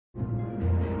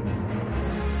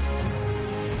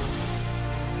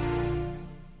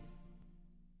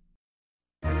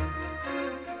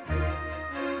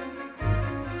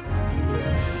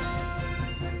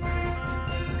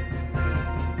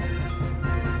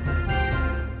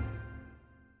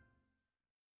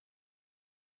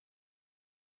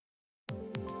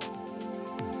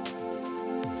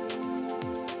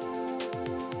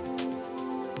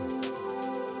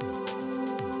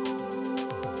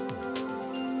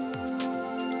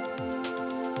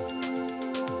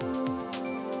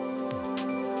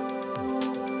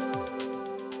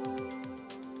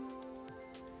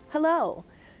Hello.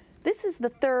 This is the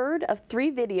third of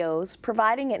 3 videos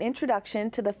providing an introduction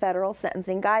to the federal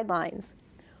sentencing guidelines.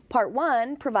 Part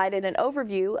 1 provided an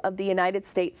overview of the United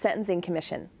States Sentencing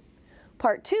Commission.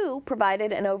 Part 2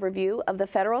 provided an overview of the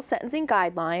federal sentencing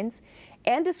guidelines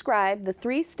and described the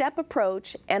 3-step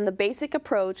approach and the basic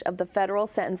approach of the federal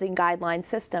sentencing guideline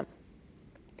system.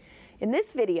 In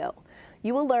this video,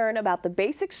 you will learn about the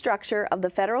basic structure of the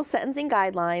federal sentencing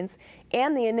guidelines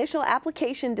and the initial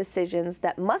application decisions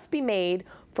that must be made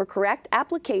for correct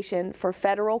application for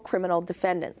federal criminal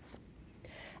defendants.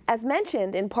 As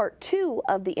mentioned in Part 2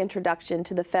 of the Introduction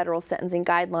to the Federal Sentencing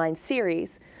Guidelines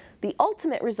series, the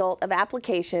ultimate result of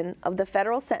application of the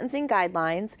federal sentencing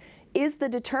guidelines is the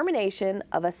determination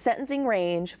of a sentencing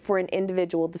range for an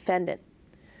individual defendant.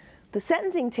 The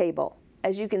sentencing table,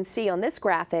 as you can see on this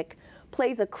graphic,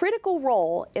 plays a critical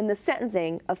role in the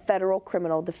sentencing of federal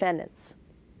criminal defendants.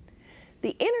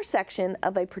 The intersection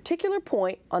of a particular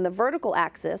point on the vertical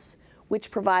axis,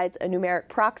 which provides a numeric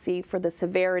proxy for the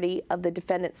severity of the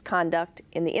defendant's conduct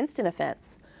in the instant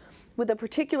offense, with a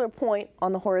particular point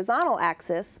on the horizontal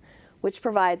axis, which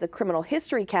provides a criminal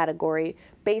history category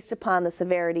based upon the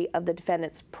severity of the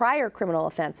defendant's prior criminal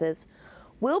offenses,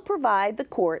 will provide the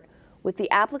court with the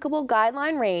applicable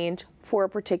guideline range for a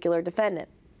particular defendant.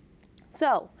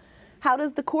 So, how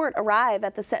does the court arrive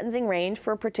at the sentencing range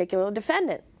for a particular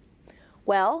defendant?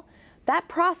 Well, that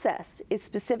process is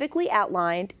specifically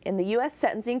outlined in the U.S.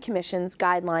 Sentencing Commission's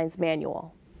Guidelines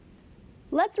Manual.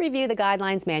 Let's review the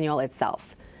Guidelines Manual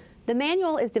itself. The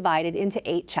manual is divided into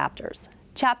 8 chapters.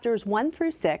 Chapters 1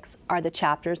 through 6 are the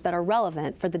chapters that are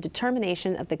relevant for the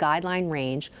determination of the guideline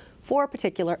range for a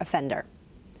particular offender.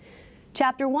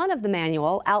 Chapter 1 of the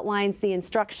manual outlines the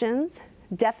instructions,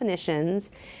 definitions,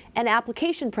 and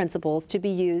application principles to be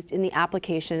used in the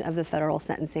application of the federal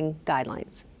sentencing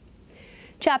guidelines.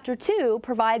 Chapter 2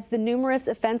 provides the numerous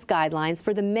offense guidelines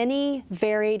for the many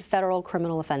varied federal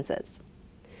criminal offenses.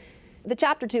 The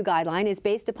Chapter 2 guideline is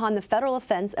based upon the federal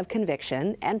offense of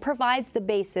conviction and provides the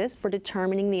basis for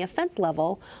determining the offense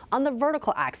level on the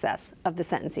vertical axis of the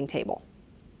sentencing table.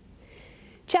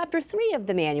 Chapter 3 of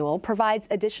the manual provides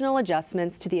additional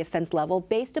adjustments to the offense level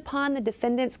based upon the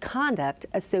defendant's conduct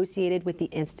associated with the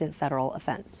instant federal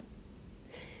offense.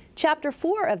 Chapter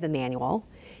 4 of the manual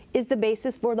is the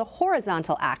basis for the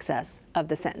horizontal axis of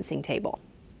the sentencing table.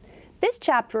 This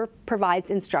chapter provides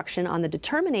instruction on the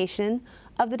determination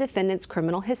of the defendant's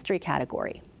criminal history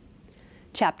category.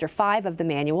 Chapter 5 of the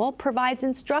manual provides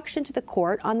instruction to the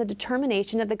court on the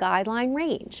determination of the guideline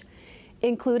range,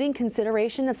 including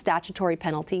consideration of statutory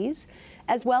penalties,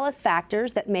 as well as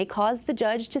factors that may cause the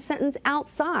judge to sentence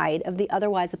outside of the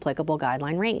otherwise applicable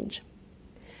guideline range.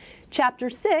 Chapter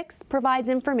 6 provides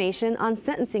information on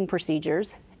sentencing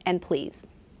procedures and pleas.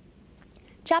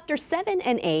 Chapters 7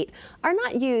 and 8 are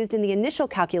not used in the initial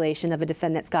calculation of a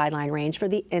defendant's guideline range for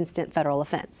the instant federal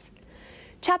offense.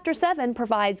 Chapter 7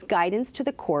 provides guidance to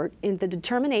the court in the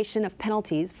determination of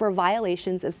penalties for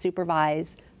violations of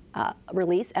supervised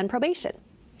release and probation.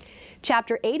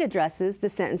 Chapter 8 addresses the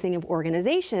sentencing of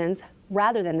organizations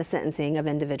rather than the sentencing of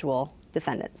individual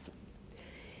defendants.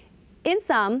 In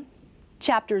sum,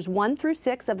 Chapters 1 through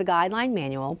 6 of the Guideline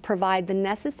Manual provide the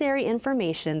necessary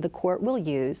information the court will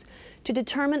use to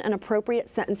determine an appropriate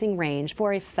sentencing range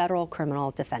for a federal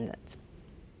criminal defendant.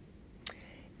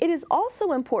 It is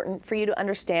also important for you to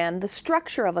understand the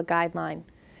structure of a guideline.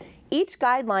 Each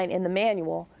guideline in the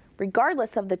manual,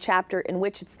 regardless of the chapter in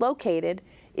which it's located,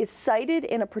 is cited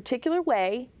in a particular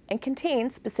way and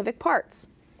contains specific parts.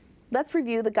 Let's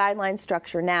review the guideline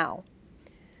structure now.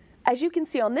 As you can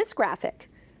see on this graphic,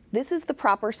 this is the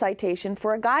proper citation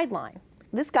for a guideline.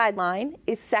 This guideline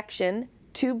is Section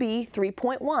 2B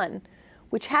 3.1,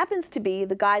 which happens to be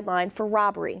the guideline for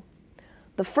robbery.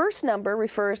 The first number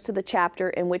refers to the chapter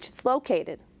in which it's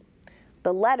located.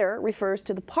 The letter refers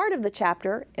to the part of the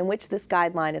chapter in which this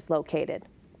guideline is located.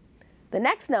 The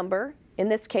next number, in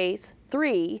this case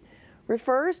 3,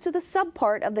 refers to the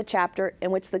subpart of the chapter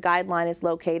in which the guideline is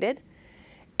located,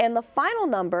 and the final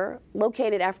number,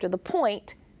 located after the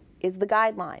point, is the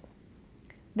guideline.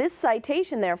 This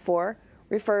citation, therefore,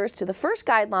 refers to the first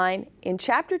guideline in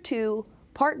Chapter 2,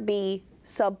 Part B,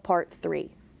 Subpart 3.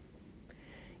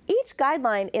 Each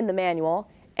guideline in the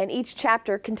manual and each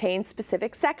chapter contains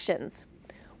specific sections.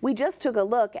 We just took a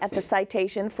look at the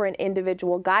citation for an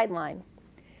individual guideline.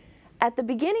 At the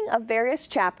beginning of various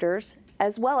chapters,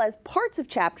 as well as parts of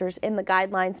chapters in the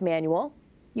Guidelines Manual,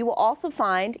 you will also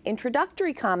find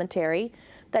introductory commentary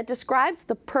that describes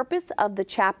the purpose of the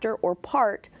chapter or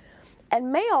part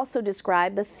and may also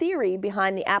describe the theory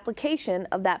behind the application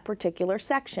of that particular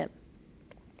section.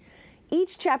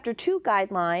 Each Chapter 2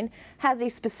 guideline has a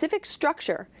specific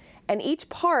structure, and each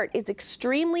part is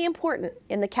extremely important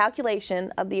in the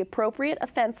calculation of the appropriate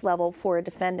offense level for a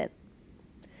defendant.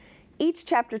 Each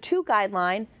Chapter 2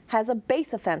 guideline has a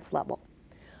base offense level.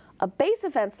 A base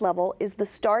offense level is the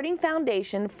starting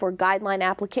foundation for guideline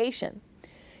application.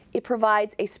 It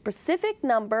provides a specific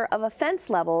number of offense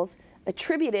levels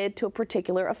attributed to a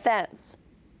particular offense.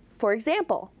 For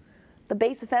example, the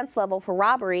base offense level for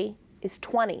robbery is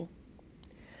 20.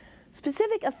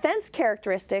 Specific offense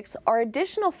characteristics are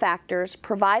additional factors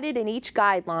provided in each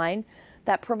guideline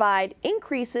that provide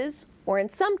increases, or in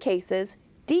some cases,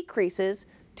 decreases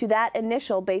to that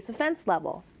initial base offense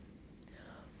level.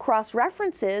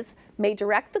 Cross-references may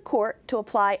direct the court to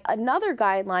apply another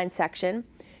guideline section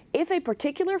if a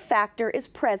particular factor is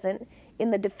present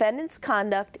in the defendant's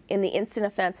conduct in the instant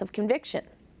offense of conviction.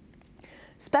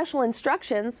 Special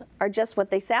instructions are just what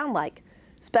they sound like: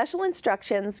 special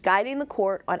instructions guiding the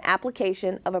court on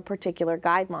application of a particular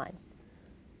guideline.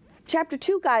 Chapter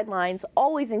 2 guidelines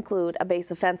always include a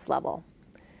base offense level.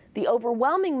 The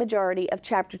overwhelming majority of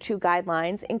Chapter 2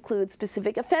 guidelines include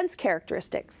specific offense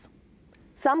characteristics.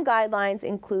 Some guidelines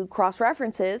include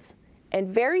cross-references, and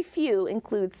very few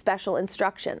include special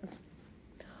instructions.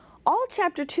 All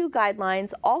Chapter 2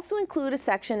 guidelines also include a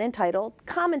section entitled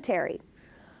Commentary.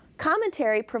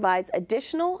 Commentary provides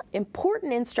additional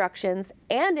important instructions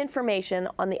and information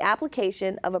on the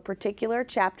application of a particular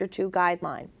Chapter 2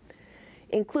 guideline.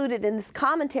 Included in this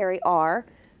commentary are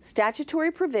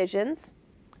statutory provisions,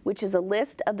 which is a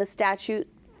list of the statute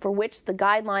for which the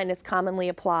guideline is commonly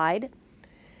applied.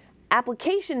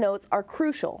 Application notes are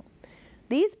crucial.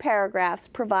 These paragraphs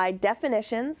provide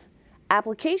definitions,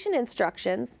 application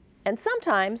instructions, and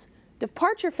sometimes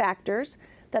departure factors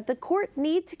that the court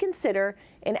need to consider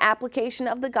in application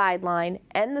of the guideline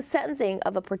and the sentencing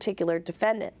of a particular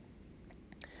defendant.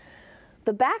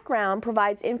 The background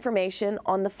provides information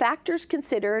on the factors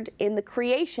considered in the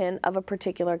creation of a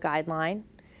particular guideline.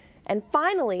 And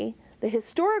finally, the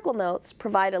historical notes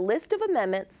provide a list of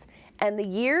amendments and the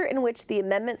year in which the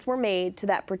amendments were made to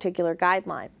that particular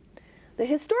guideline. The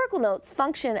historical notes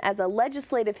function as a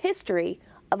legislative history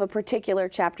of a particular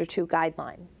Chapter 2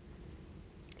 guideline.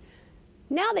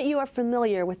 Now that you are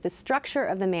familiar with the structure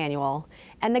of the manual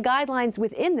and the guidelines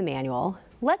within the manual,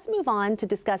 let's move on to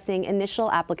discussing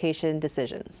initial application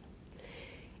decisions.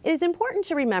 It is important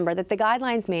to remember that the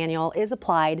Guidelines Manual is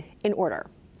applied in order,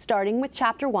 starting with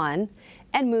Chapter 1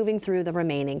 and moving through the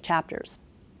remaining chapters.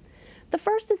 The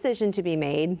first decision to be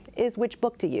made is which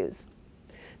book to use.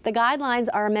 The guidelines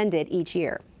are amended each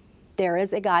year. There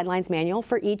is a Guidelines Manual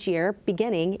for each year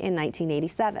beginning in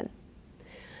 1987.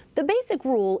 The basic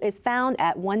rule is found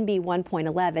at 1B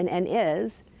 1.11 and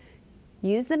is,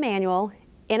 use the manual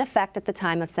in effect at the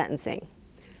time of sentencing.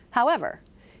 However,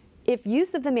 if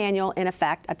use of the manual in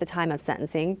effect at the time of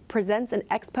sentencing presents an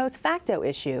ex post facto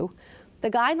issue, the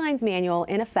Guidelines Manual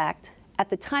in effect at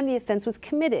the time the offense was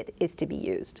committed is to be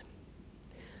used.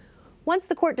 Once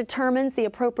the court determines the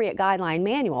appropriate guideline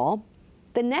manual,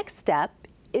 the next step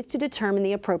is to determine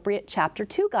the appropriate Chapter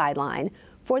 2 guideline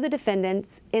for the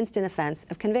defendant's instant offense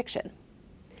of conviction.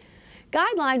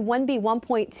 Guideline 1B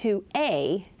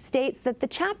 1.2a states that the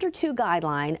Chapter 2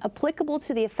 guideline applicable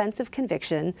to the offense of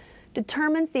conviction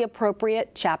determines the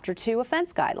appropriate Chapter 2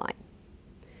 offense guideline.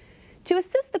 To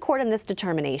assist the court in this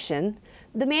determination,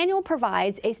 the manual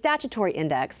provides a statutory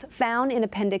index found in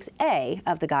Appendix A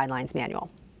of the Guidelines Manual,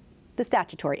 the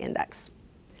statutory index.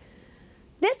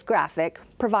 This graphic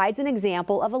provides an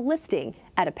example of a listing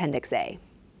at Appendix A.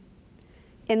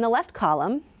 In the left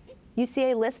column, you see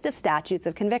a list of statutes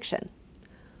of conviction.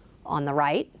 On the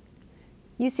right,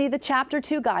 you see the Chapter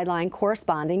 2 guideline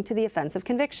corresponding to the offense of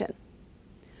conviction.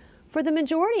 For the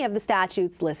majority of the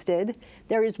statutes listed,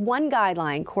 there is one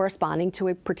guideline corresponding to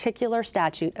a particular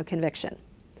statute of conviction.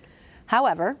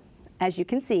 However, as you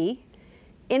can see,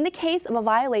 in the case of a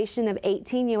violation of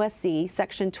 18 U.S.C.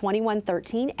 Section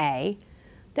 2113A,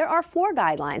 there are 4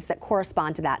 guidelines that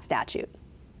correspond to that statute.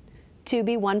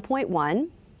 2B 1.1,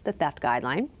 the theft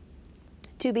guideline,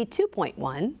 2B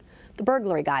 2.1, the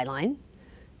burglary guideline,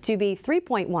 2B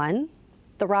 3.1,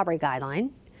 the robbery guideline,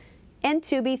 and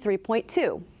 2B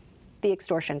 3.2, the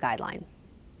extortion guideline.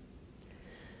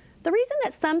 The reason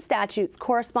that some statutes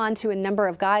correspond to a number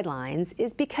of guidelines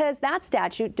is because that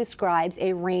statute describes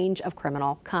a range of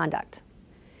criminal conduct.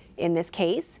 In this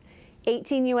case,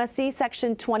 18 U.S.C.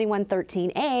 Section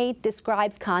 2113A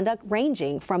describes conduct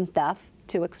ranging from theft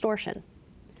to extortion.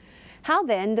 How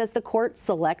then does the court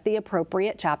select the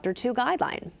appropriate Chapter 2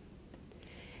 guideline?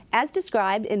 As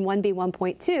described in 1B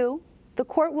 1.2, the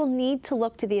court will need to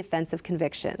look to the offense of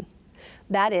conviction.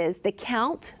 That is, the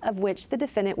count of which the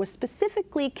defendant was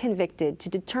specifically convicted to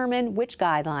determine which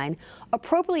guideline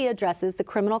appropriately addresses the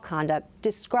criminal conduct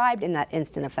described in that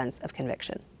instant offense of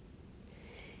conviction.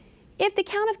 If the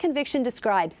count of conviction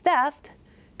describes theft,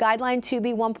 Guideline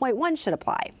 2B1.1 should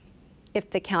apply. If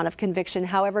the count of conviction,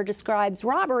 however, describes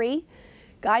robbery,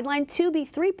 Guideline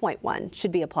 2B3.1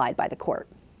 should be applied by the court.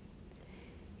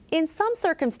 In some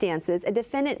circumstances, a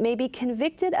defendant may be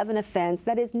convicted of an offense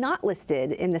that is not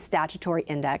listed in the statutory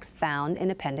index found in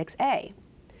Appendix A.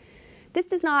 This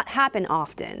does not happen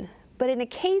often, but in a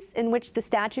case in which the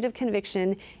statute of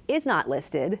conviction is not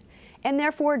listed and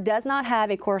therefore does not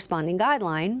have a corresponding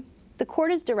guideline, the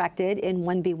court is directed in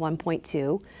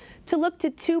 1B1.2 to look to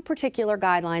two particular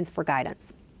guidelines for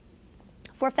guidance.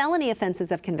 For felony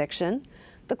offenses of conviction,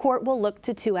 the court will look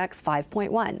to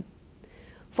 2X5.1.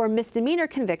 For misdemeanor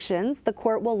convictions, the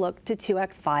court will look to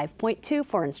 2X5.2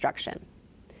 for instruction.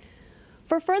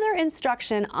 For further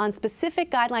instruction on specific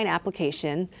guideline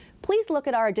application, please look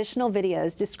at our additional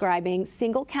videos describing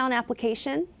single count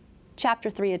application, Chapter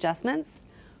 3 adjustments,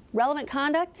 relevant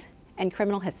conduct, and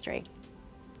criminal history.